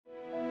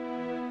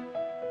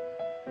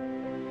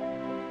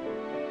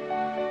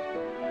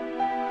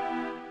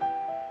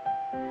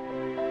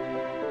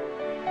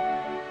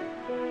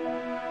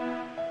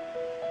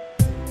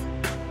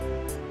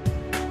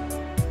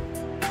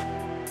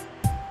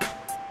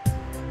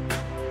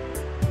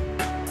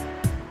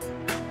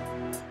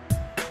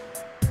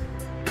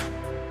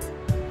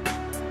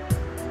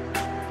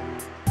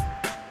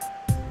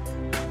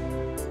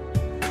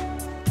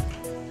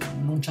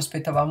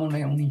aspettavamo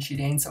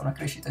un'incidenza, una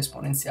crescita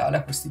esponenziale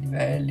a questi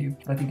livelli.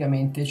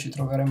 Praticamente ci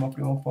troveremo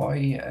prima o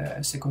poi,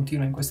 se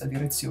continua in questa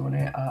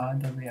direzione,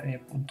 ad avere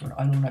appunto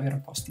a non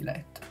avere posti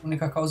letto.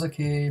 L'unica cosa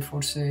che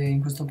forse in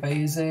questo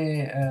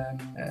paese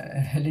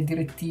le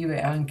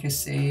direttive, anche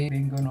se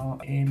vengono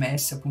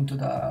emesse appunto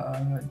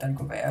dal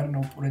governo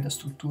oppure da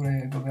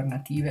strutture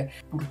governative,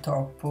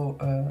 purtroppo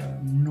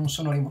non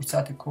sono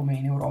rimborsate come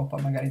in Europa,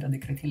 magari da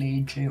decreti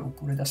legge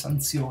oppure da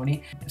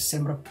sanzioni.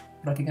 Sembra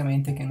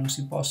praticamente che non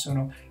si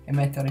possono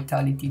emettere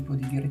tali tipo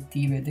di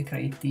direttive e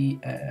decreti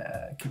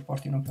che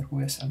portino per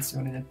cui a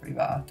sanzioni del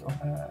privato,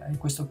 e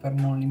questo per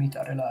non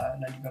limitare la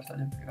libertà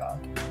del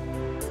privato.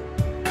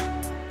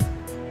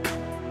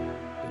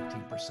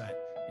 15%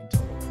 in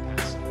total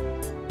capacity.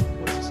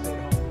 What does a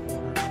stay-at-home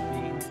order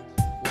mean?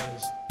 What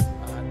is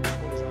on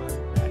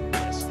that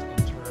list in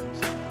terms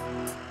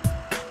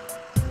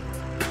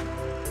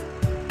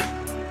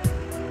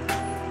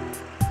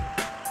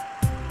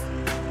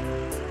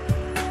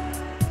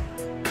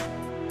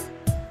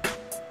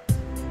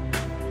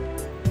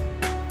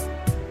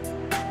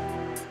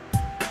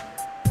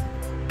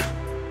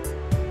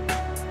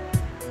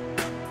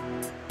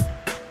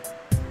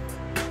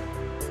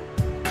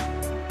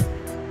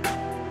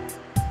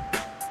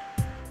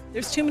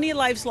There's too many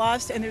lives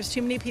lost and there's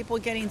too many people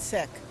getting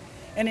sick.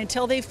 And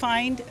until they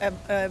find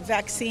a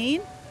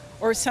vaccine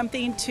or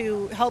something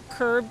to help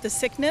curb the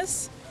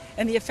sickness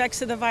and the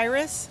effects of the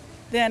virus,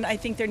 then I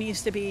think there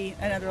needs to be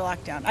another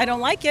lockdown. I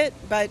don't like it,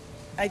 but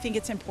I think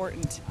it's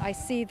important. I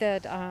see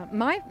that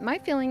my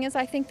feeling is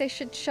I think they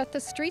should shut the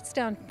streets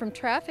down from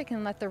traffic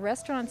and let the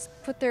restaurants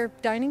put their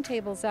dining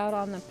tables out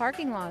on the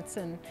parking lots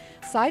and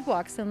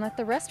sidewalks and let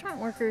the restaurant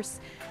workers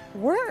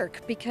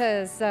work,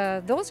 because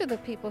those are the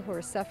people who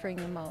are suffering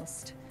the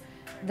most.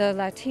 The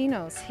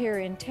Latinos here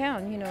in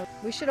town, you know,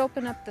 we should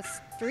open up the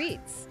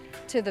streets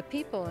to the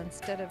people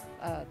instead of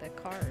the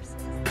cars.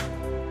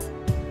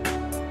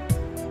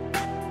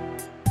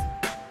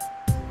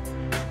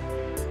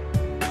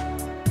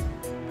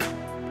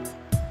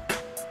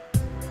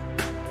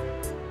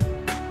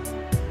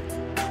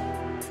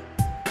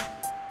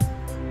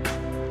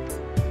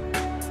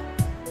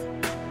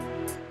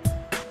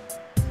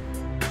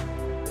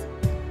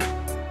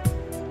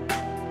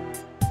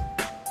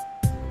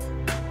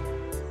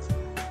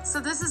 So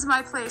this is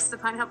my place, the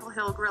Pineapple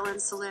Hill Grill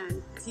and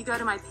Saloon. If you go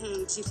to my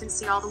page, you can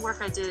see all the work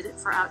I did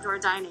for outdoor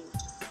dining,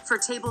 for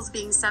tables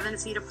being 7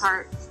 feet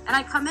apart. And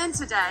I come in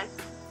today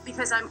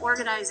because I'm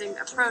organizing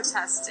a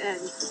protest, and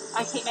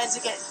I came in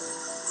to get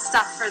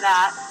stuff for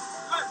that.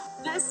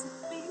 This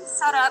being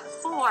set up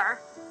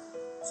for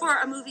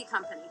a movie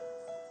company.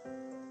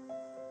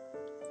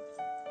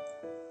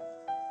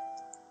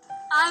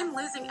 I'm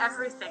losing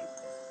everything.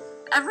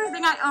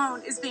 Everything I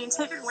own is being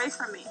taken away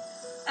from me.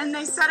 And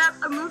they set up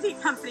a movie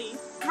company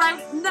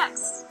right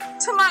next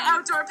to my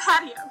outdoor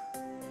patio.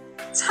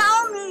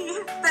 Tell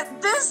me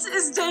that this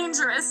is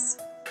dangerous,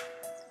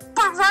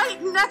 but right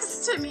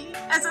next to me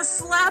as a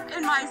slap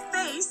in my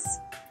face,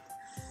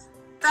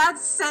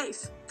 that's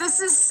safe. This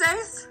is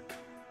safe.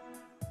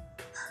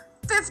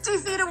 50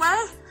 feet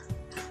away,